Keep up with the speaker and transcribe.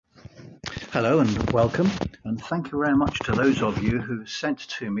Hello and welcome, and thank you very much to those of you who sent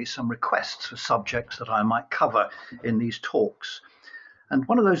to me some requests for subjects that I might cover in these talks. And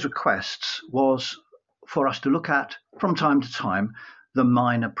one of those requests was for us to look at, from time to time, the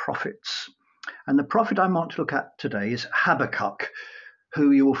minor prophets. And the prophet I want to look at today is Habakkuk,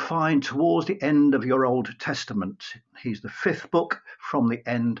 who you will find towards the end of your Old Testament. He's the fifth book from the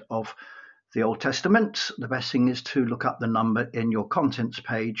end of the Old Testament. The best thing is to look up the number in your contents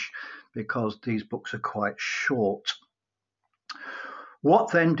page because these books are quite short. What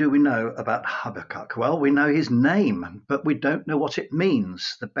then do we know about Habakkuk? Well, we know his name, but we don't know what it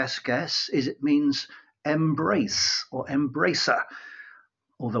means. The best guess is it means embrace or embracer,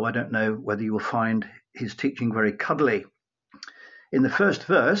 although I don't know whether you will find his teaching very cuddly. In the first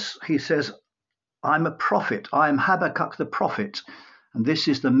verse, he says, I'm a prophet. I am Habakkuk the prophet, and this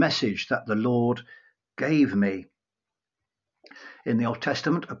is the message that the Lord gave me. In the Old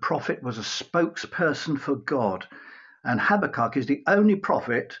Testament, a prophet was a spokesperson for God, and Habakkuk is the only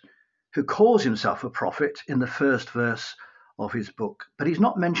prophet who calls himself a prophet in the first verse of his book. But he's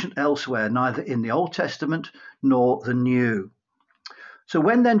not mentioned elsewhere, neither in the Old Testament nor the New. So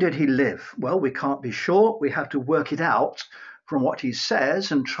when then did he live? Well, we can't be sure. We have to work it out from what he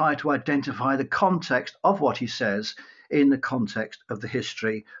says and try to identify the context of what he says in the context of the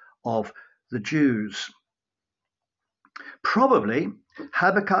history of the Jews. Probably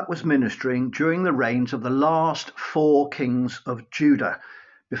Habakkuk was ministering during the reigns of the last four kings of Judah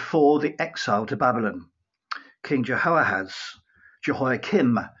before the exile to Babylon: King Jehoahaz,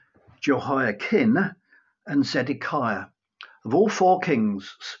 Jehoiakim, Jehoiakim, and Zedekiah. Of all four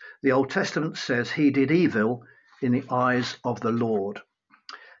kings, the Old Testament says he did evil in the eyes of the Lord.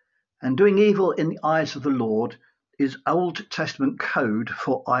 And doing evil in the eyes of the Lord is Old Testament code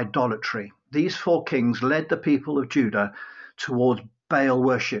for idolatry. These four kings led the people of Judah towards Baal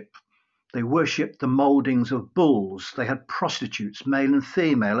worship. They worshipped the mouldings of bulls. They had prostitutes, male and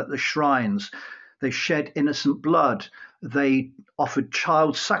female, at the shrines. They shed innocent blood. They offered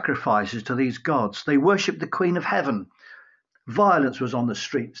child sacrifices to these gods. They worshipped the Queen of Heaven. Violence was on the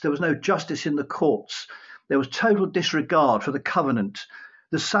streets. There was no justice in the courts. There was total disregard for the covenant,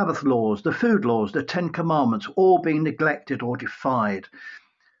 the Sabbath laws, the food laws, the Ten Commandments, all being neglected or defied.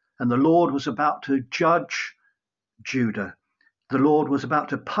 And the Lord was about to judge Judah. The Lord was about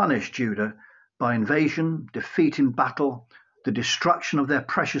to punish Judah by invasion, defeat in battle, the destruction of their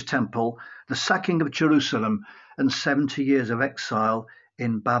precious temple, the sacking of Jerusalem, and 70 years of exile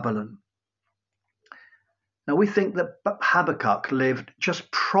in Babylon. Now we think that Habakkuk lived just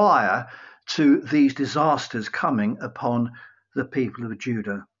prior to these disasters coming upon the people of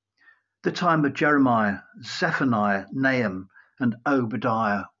Judah. The time of Jeremiah, Zephaniah, Nahum, and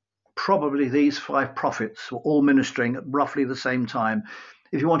Obadiah. Probably these five prophets were all ministering at roughly the same time.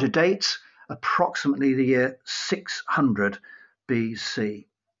 If you want a date, approximately the year 600 BC.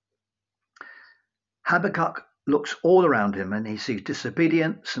 Habakkuk looks all around him and he sees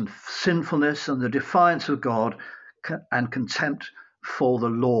disobedience and sinfulness and the defiance of God and contempt for the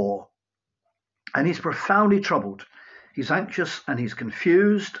law. And he's profoundly troubled. He's anxious and he's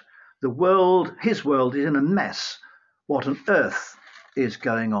confused. The world, his world, is in a mess. What on earth is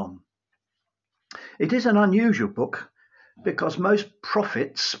going on? It is an unusual book because most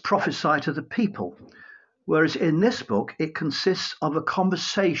prophets prophesy to the people, whereas in this book it consists of a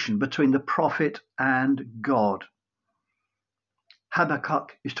conversation between the prophet and God.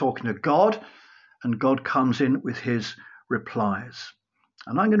 Habakkuk is talking to God, and God comes in with his replies.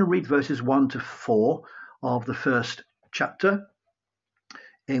 And I'm going to read verses 1 to 4 of the first chapter,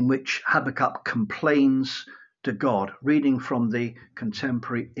 in which Habakkuk complains to God, reading from the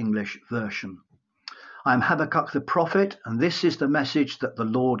Contemporary English Version. I am Habakkuk the prophet, and this is the message that the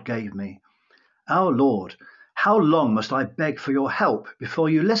Lord gave me. Our Lord, how long must I beg for your help before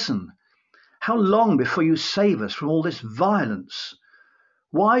you listen? How long before you save us from all this violence?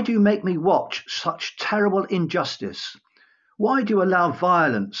 Why do you make me watch such terrible injustice? Why do you allow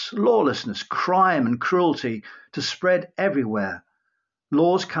violence, lawlessness, crime, and cruelty to spread everywhere?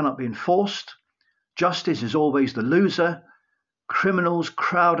 Laws cannot be enforced. Justice is always the loser. Criminals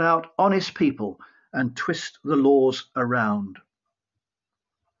crowd out honest people and twist the laws around.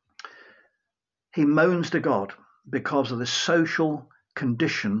 He moans to God because of the social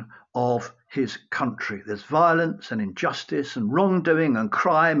condition of his country. There's violence and injustice and wrongdoing and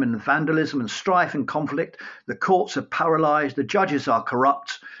crime and vandalism and strife and conflict. The courts are paralyzed. The judges are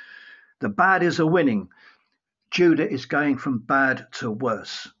corrupt. The baddies are winning. Judah is going from bad to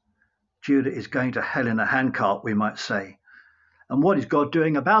worse. Judah is going to hell in a handcart, we might say. And what is God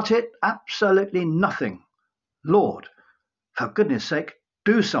doing about it? Absolutely nothing. Lord, for goodness sake,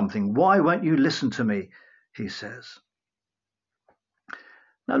 Do something. Why won't you listen to me? He says.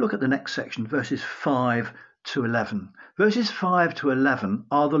 Now look at the next section, verses 5 to 11. Verses 5 to 11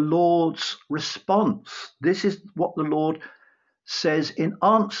 are the Lord's response. This is what the Lord says in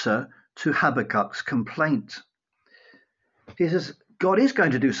answer to Habakkuk's complaint. He says, God is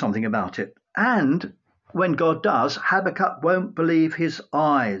going to do something about it. And when God does, Habakkuk won't believe his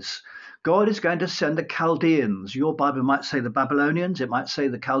eyes. God is going to send the Chaldeans. Your Bible might say the Babylonians. It might say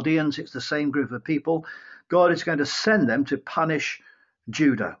the Chaldeans. It's the same group of people. God is going to send them to punish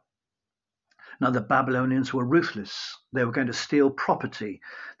Judah. Now, the Babylonians were ruthless. They were going to steal property.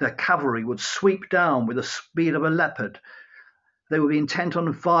 Their cavalry would sweep down with the speed of a leopard. They would be intent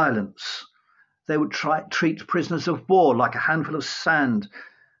on violence. They would treat prisoners of war like a handful of sand.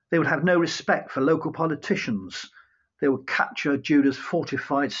 They would have no respect for local politicians. They would capture Judah's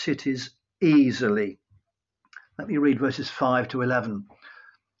fortified cities easily. Let me read verses 5 to 11.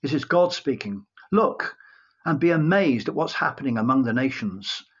 This is God speaking. Look and be amazed at what's happening among the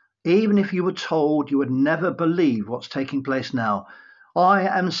nations. Even if you were told, you would never believe what's taking place now. I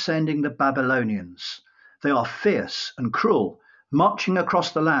am sending the Babylonians. They are fierce and cruel, marching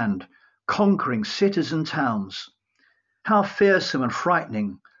across the land, conquering cities and towns. How fearsome and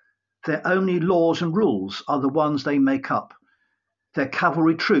frightening. Their only laws and rules are the ones they make up. Their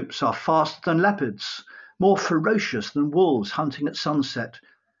cavalry troops are faster than leopards, more ferocious than wolves hunting at sunset,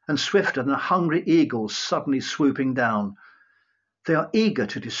 and swifter than hungry eagles suddenly swooping down. They are eager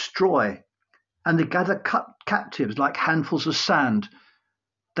to destroy, and they gather captives like handfuls of sand.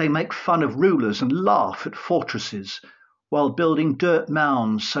 They make fun of rulers and laugh at fortresses while building dirt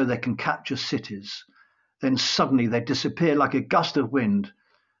mounds so they can capture cities. Then suddenly they disappear like a gust of wind,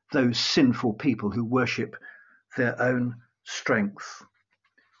 those sinful people who worship their own strength.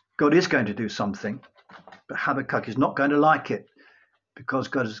 God is going to do something, but Habakkuk is not going to like it because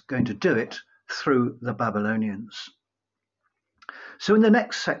God is going to do it through the Babylonians. So in the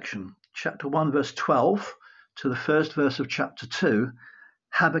next section, chapter 1, verse 12 to the first verse of chapter 2,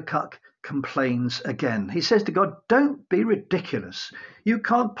 Habakkuk complains again. He says to God, don't be ridiculous. You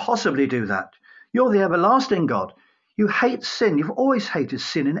can't possibly do that. You're the everlasting God. You hate sin. You've always hated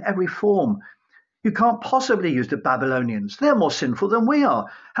sin in every form. You can't possibly use the Babylonians. They're more sinful than we are.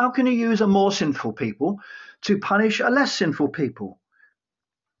 How can you use a more sinful people to punish a less sinful people?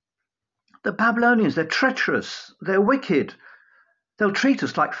 The Babylonians, they're treacherous. They're wicked. They'll treat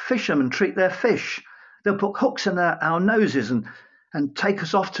us like fishermen treat their fish. They'll put hooks in our noses and take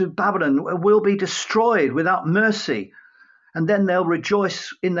us off to Babylon, where we'll be destroyed without mercy. And then they'll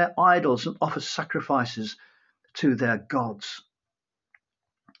rejoice in their idols and offer sacrifices to their gods.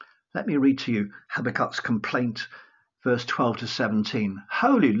 Let me read to you Habakkuk's complaint, verse 12 to 17.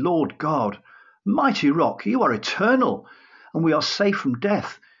 Holy Lord God, mighty rock, you are eternal, and we are safe from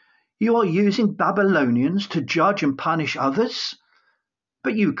death. You are using Babylonians to judge and punish others,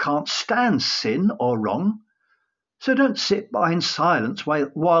 but you can't stand sin or wrong. So don't sit by in silence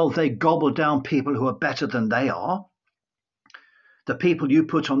while they gobble down people who are better than they are. The people you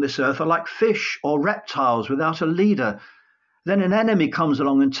put on this earth are like fish or reptiles without a leader. Then an enemy comes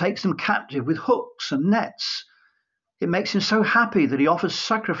along and takes them captive with hooks and nets. It makes him so happy that he offers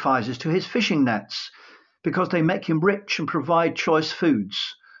sacrifices to his fishing nets because they make him rich and provide choice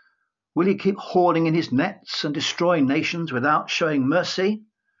foods. Will he keep hoarding in his nets and destroying nations without showing mercy?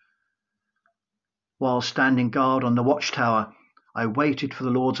 While standing guard on the watchtower, I waited for the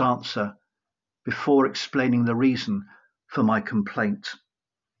Lord's answer before explaining the reason for my complaint.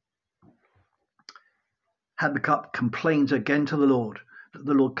 Habakkuk complains again to the Lord that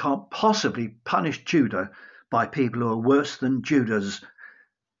the Lord can't possibly punish Judah by people who are worse than Judah's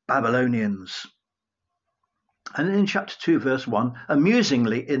Babylonians. And then in chapter 2, verse 1,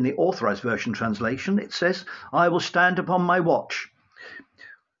 amusingly in the Authorized Version translation, it says, I will stand upon my watch.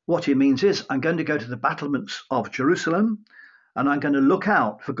 What it means is, I'm going to go to the battlements of Jerusalem and I'm going to look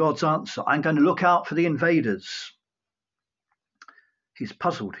out for God's answer. I'm going to look out for the invaders. He's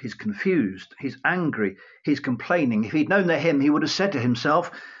puzzled, he's confused, he's angry, he's complaining. If he'd known they're him, he would have said to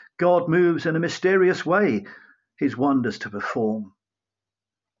himself, God moves in a mysterious way, his wonders to perform.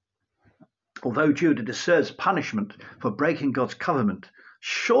 Although Judah deserves punishment for breaking God's covenant,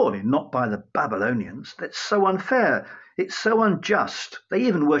 surely not by the Babylonians. That's so unfair. It's so unjust. They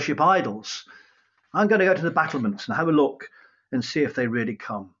even worship idols. I'm going to go to the battlements and have a look and see if they really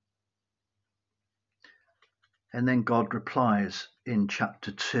come. And then God replies in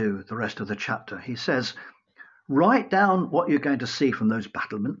chapter 2, the rest of the chapter. He says, write down what you're going to see from those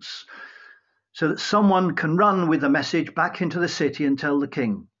battlements so that someone can run with the message back into the city and tell the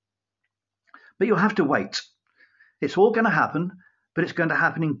king. But you'll have to wait. It's all going to happen, but it's going to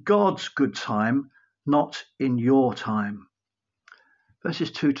happen in God's good time, not in your time.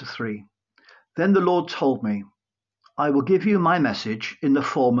 Verses 2 to 3. Then the Lord told me, I will give you my message in the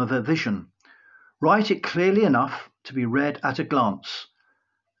form of a vision. Write it clearly enough to be read at a glance.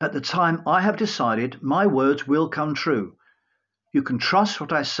 At the time I have decided, my words will come true. You can trust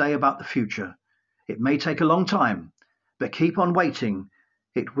what I say about the future. It may take a long time, but keep on waiting.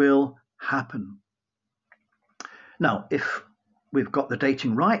 It will happen. Now, if we've got the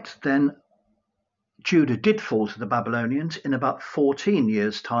dating right, then Judah did fall to the Babylonians in about 14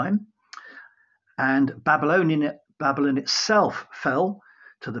 years' time, and Babylon itself fell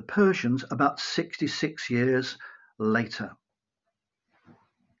to the Persians about 66 years later.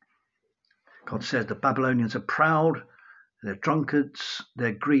 God says the Babylonians are proud, they're drunkards,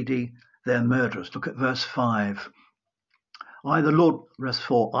 they're greedy, they're murderers. Look at verse 5. Verse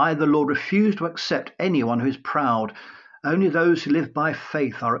 4, I, the Lord, refuse to accept anyone who is proud. Only those who live by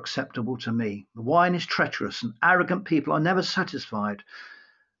faith are acceptable to me. The wine is treacherous, and arrogant people are never satisfied.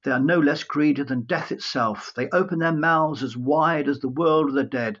 They are no less greedy than death itself. They open their mouths as wide as the world of the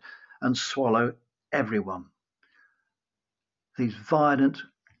dead and swallow everyone. These violent,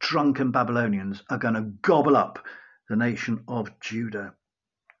 drunken Babylonians are going to gobble up the nation of Judah.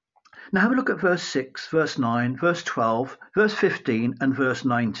 Now have a look at verse 6, verse 9, verse 12, verse 15 and verse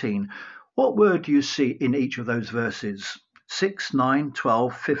 19. What word do you see in each of those verses? 6, 9,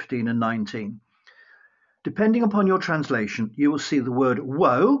 12, 15 and 19. Depending upon your translation, you will see the word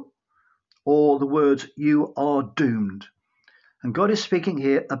woe or the words you are doomed. And God is speaking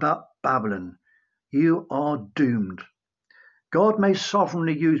here about Babylon. You are doomed. God may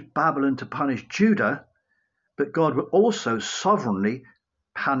sovereignly use Babylon to punish Judah, but God will also sovereignly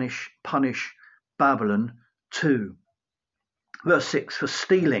punish Babylon too. Verse 6, for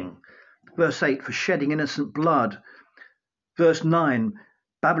stealing. Verse 8, for shedding innocent blood. Verse 9,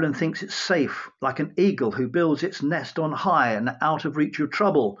 Babylon thinks it's safe, like an eagle who builds its nest on high and out of reach of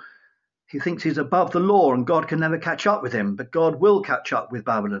trouble. He thinks he's above the law and God can never catch up with him, but God will catch up with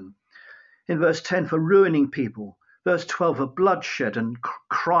Babylon. In verse 10, for ruining people. Verse 12, for bloodshed and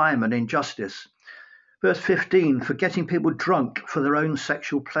crime and injustice. Verse 15, for getting people drunk for their own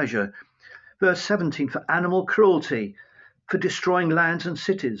sexual pleasure. Verse 17, for animal cruelty, for destroying lands and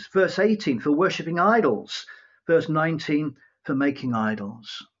cities. Verse 18, for worshipping idols. Verse 19, for making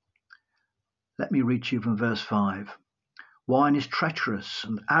idols. Let me read to you from verse 5. Wine is treacherous,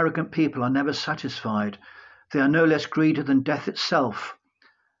 and arrogant people are never satisfied. They are no less greedy than death itself.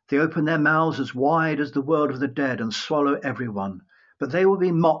 They open their mouths as wide as the world of the dead and swallow everyone. But they will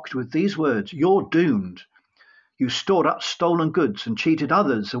be mocked with these words, you're doomed. You stored up stolen goods and cheated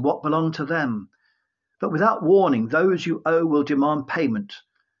others of what belonged to them. But without warning, those you owe will demand payment.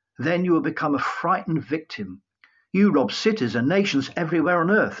 Then you will become a frightened victim. You robbed cities and nations everywhere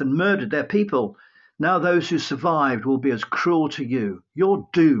on earth and murdered their people. Now those who survived will be as cruel to you. You're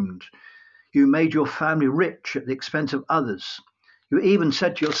doomed. You made your family rich at the expense of others. You even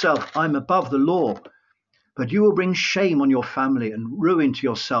said to yourself, I'm above the law. But you will bring shame on your family and ruin to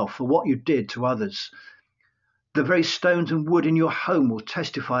yourself for what you did to others. The very stones and wood in your home will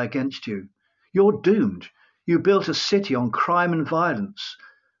testify against you. You're doomed. You built a city on crime and violence.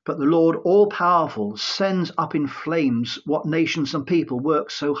 But the Lord all-powerful sends up in flames what nations and people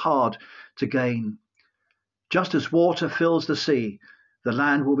work so hard to gain. Just as water fills the sea, the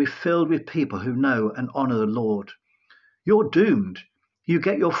land will be filled with people who know and honor the Lord. You're doomed. You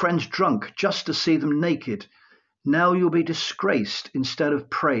get your friends drunk just to see them naked. Now you'll be disgraced instead of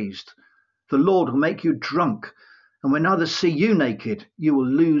praised. The Lord will make you drunk, and when others see you naked, you will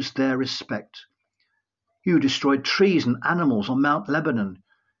lose their respect. You destroyed trees and animals on Mount Lebanon.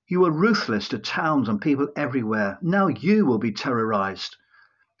 You were ruthless to towns and people everywhere. Now you will be terrorized.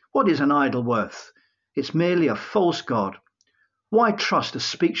 What is an idol worth? It's merely a false god. Why trust a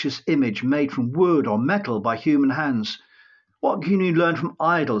speechless image made from wood or metal by human hands? What can you learn from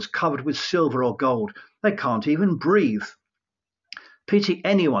idols covered with silver or gold? They can't even breathe. Pity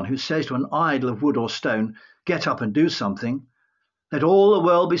anyone who says to an idol of wood or stone, get up and do something. Let all the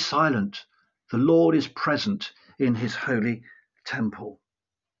world be silent. The Lord is present in his holy temple.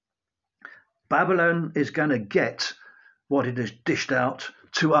 Babylon is going to get what it has dished out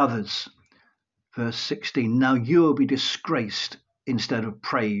to others. Verse 16, now you will be disgraced instead of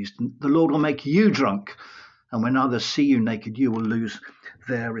praised. The Lord will make you drunk, and when others see you naked, you will lose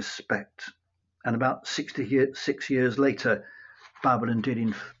their respect. And about 66 years later, Babylon did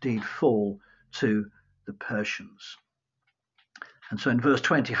indeed fall to the Persians. And so in verse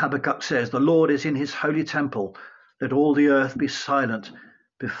 20, Habakkuk says, the Lord is in his holy temple. Let all the earth be silent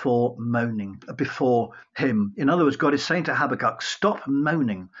before moaning, before him. In other words, God is saying to Habakkuk, stop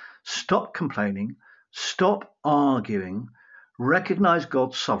moaning, stop complaining, stop arguing, recognize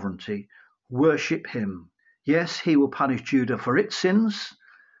God's sovereignty, worship him. Yes, he will punish Judah for its sins,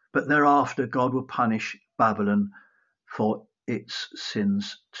 but thereafter God will punish Babylon for its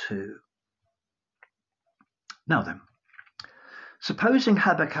sins too. Now then, supposing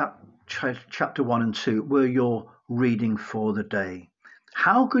Habakkuk chapter 1 and 2 were your reading for the day,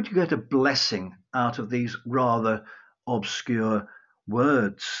 how could you get a blessing out of these rather obscure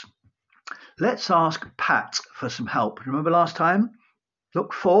words? Let's ask Pat for some help. Remember last time?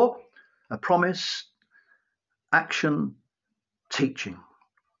 Look for a promise, action, teaching.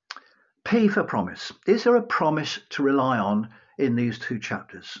 P for promise. Is there a promise to rely on in these two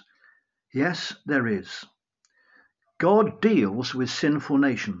chapters? Yes, there is. God deals with sinful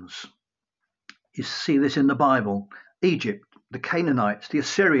nations. You see this in the Bible. Egypt, the Canaanites, the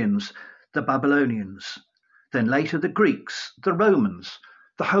Assyrians, the Babylonians, then later the Greeks, the Romans,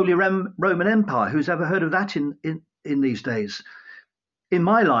 the Holy Roman Empire. Who's ever heard of that in these days? In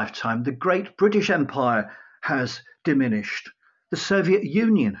my lifetime, the great British Empire has diminished. The Soviet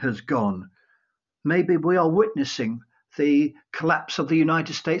Union has gone. Maybe we are witnessing the collapse of the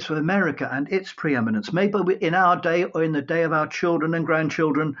United States of America and its preeminence. Maybe in our day or in the day of our children and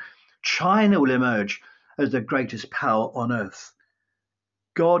grandchildren, China will emerge as the greatest power on earth.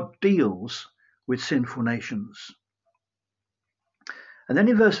 God deals with sinful nations. And then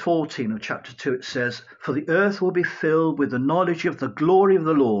in verse 14 of chapter 2 it says, for the earth will be filled with the knowledge of the glory of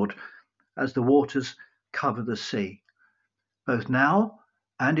the Lord as the waters cover the sea. Both now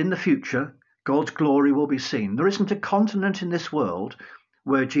and in the future, God's glory will be seen. There isn't a continent in this world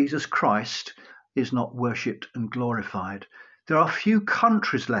where Jesus Christ is not worshipped and glorified. There are few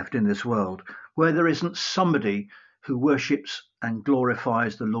countries left in this world where there isn't somebody who worships and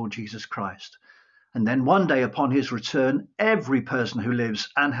glorifies the Lord Jesus Christ. And then one day upon his return, every person who lives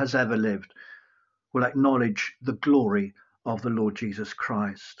and has ever lived will acknowledge the glory of the Lord Jesus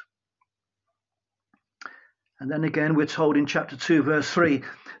Christ. And then again, we're told in chapter 2, verse 3,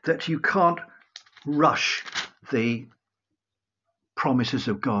 that you can't rush the promises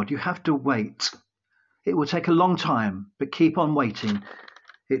of God. You have to wait. It will take a long time, but keep on waiting.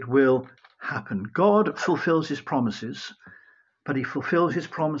 It will happen. God fulfills his promises, but he fulfills his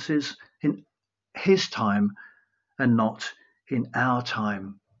promises in his time and not in our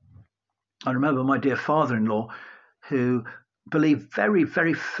time. I remember my dear father-in-law, who believed very,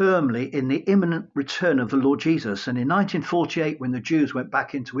 very firmly in the imminent return of the Lord Jesus. And in 1948, when the Jews went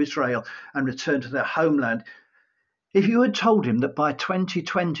back into Israel and returned to their homeland, if you had told him that by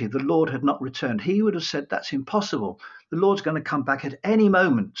 2020 the Lord had not returned, he would have said, that's impossible. The Lord's going to come back at any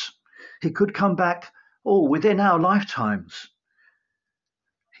moment. He could come back within our lifetimes.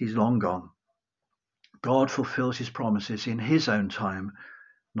 He's long gone. God fulfills his promises in his own time,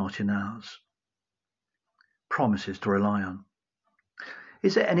 not in ours. Promises to rely on.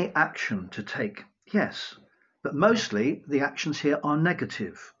 Is there any action to take? Yes, but mostly the actions here are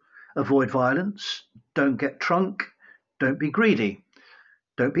negative. Avoid violence, don't get drunk, don't be greedy,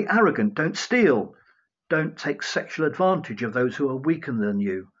 don't be arrogant, don't steal, don't take sexual advantage of those who are weaker than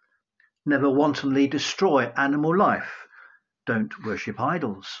you, never wantonly destroy animal life, don't worship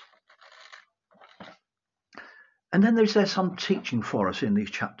idols. And then is there some teaching for us in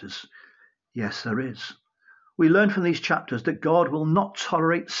these chapters? Yes, there is. We learn from these chapters that God will not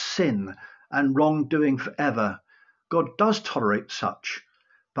tolerate sin and wrongdoing forever. God does tolerate such,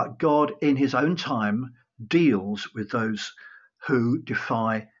 but God in his own time deals with those who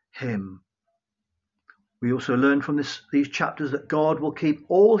defy him. We also learn from these chapters that God will keep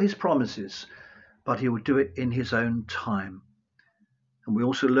all his promises, but he will do it in his own time. And we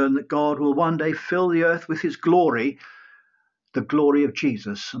also learn that God will one day fill the earth with his glory, the glory of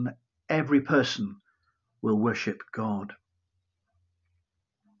Jesus, and that every person will worship God.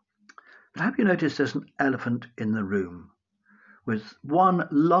 But have you noticed there's an elephant in the room with one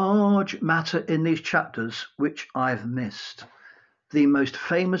large matter in these chapters which I've missed? The most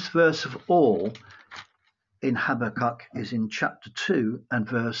famous verse of all in Habakkuk is in chapter 2 and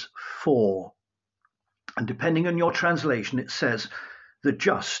verse 4. And depending on your translation, it says, the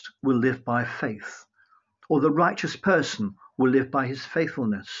just will live by faith, or the righteous person will live by his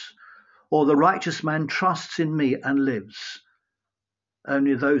faithfulness, or the righteous man trusts in me and lives.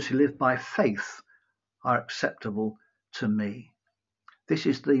 Only those who live by faith are acceptable to me. This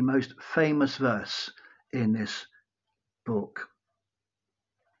is the most famous verse in this book.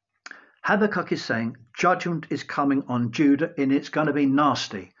 Habakkuk is saying judgment is coming on Judah and it's going to be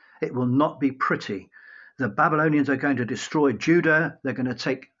nasty. It will not be pretty. The Babylonians are going to destroy Judah. They're going to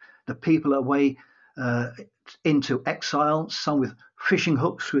take the people away into exile, some with fishing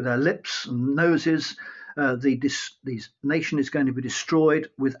hooks with their lips and noses. This nation is going to be destroyed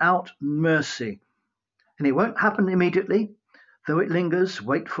without mercy. And it won't happen immediately. Though it lingers,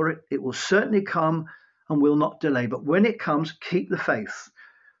 wait for it. It will certainly come and will not delay. But when it comes, keep the faith.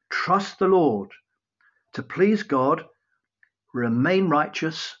 Trust the Lord. To please God, remain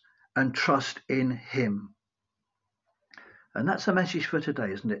righteous and trust in him. And that's a message for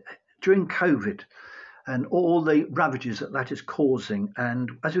today, isn't it? During COVID and all the ravages that is causing, and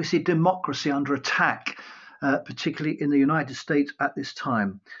as we see democracy under attack, particularly in the United States at this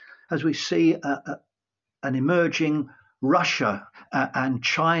time, as we see an emerging Russia and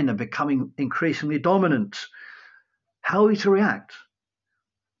China becoming increasingly dominant, how are we to react?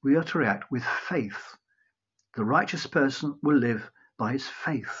 We are to react with faith. The righteous person will live by his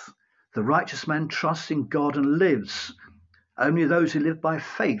faith. The righteous man trusts in God and lives. Only those who live by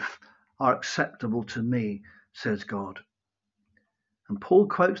faith are acceptable to me, says God. And Paul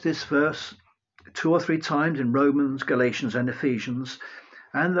quotes this verse 2 or 3 times in Romans, Galatians, and Ephesians,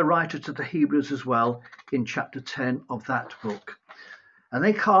 and the writer to the Hebrews as well in chapter 10 of that book. And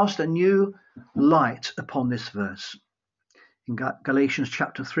they cast a new light upon this verse. In Galatians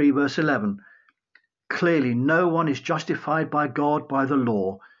chapter 3, verse 11, clearly no one is justified by God by the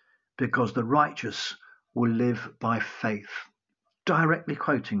law, because the righteous will live by faith. Directly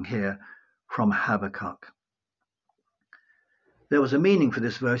quoting here from Habakkuk. There was a meaning for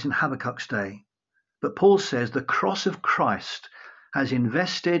this verse in Habakkuk's day, but Paul says the cross of Christ has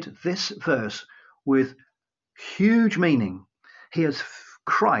invested this verse with huge meaning.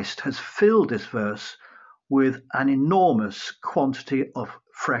 Christ has filled this verse with an enormous quantity of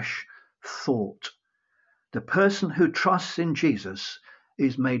fresh thought. The person who trusts in Jesus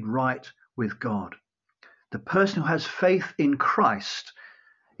is made right with God. The person who has faith in Christ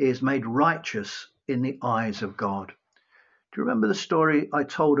is made righteous in the eyes of God. Do you remember the story I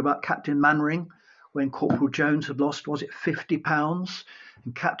told about Captain Mannering when Corporal Jones had lost, was it £50?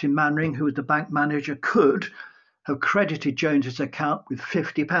 And Captain Mannering, who was the bank manager, could have credited Jones's account with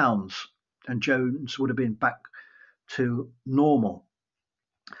 £50 and Jones would have been back to normal.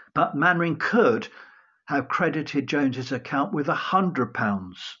 But Mannering could have credited Jones's account with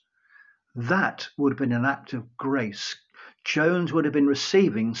 £100. That would have been an act of grace. Jones would have been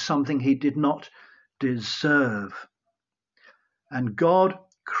receiving something he did not deserve. And God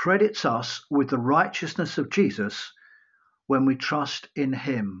credits us with the righteousness of Jesus when we trust in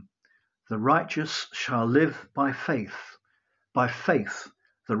him. The righteous shall live by faith. By faith,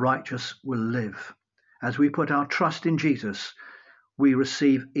 the righteous will live. As we put our trust in Jesus, we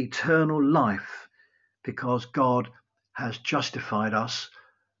receive eternal life because God has justified us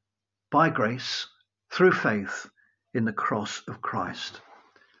by grace through faith in the cross of Christ.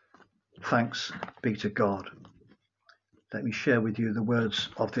 Thanks be to God. Let me share with you the words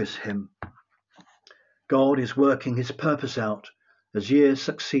of this hymn. God is working his purpose out as year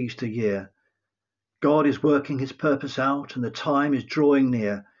succeeds to year. God is working his purpose out and the time is drawing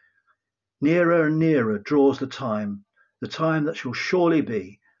near. Nearer and nearer draws the time that shall surely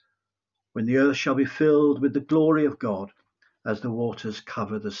be, when the earth shall be filled with the glory of God as the waters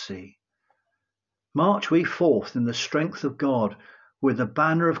cover the sea. March we forth in the strength of God with the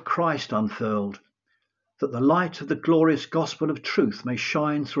banner of Christ unfurled, that the light of the glorious gospel of truth may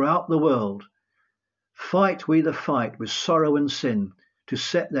shine throughout the world. Fight we the fight with sorrow and sin to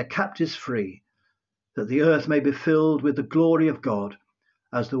set their captives free, that the earth may be filled with the glory of God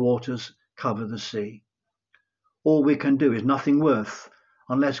as the waters cover the sea. All we can do is nothing worth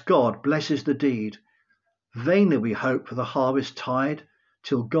unless God blesses the deed. Vainly we hope for the harvest tide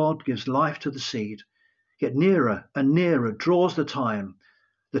till God gives life to the seed. Yet nearer and nearer draws the time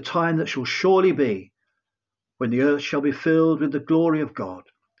that shall surely be, when the earth shall be filled with the glory of God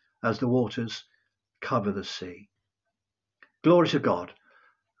as the waters cover the sea. Glory to God.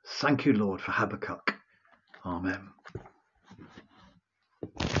 Thank you, Lord, for Habakkuk. Amen.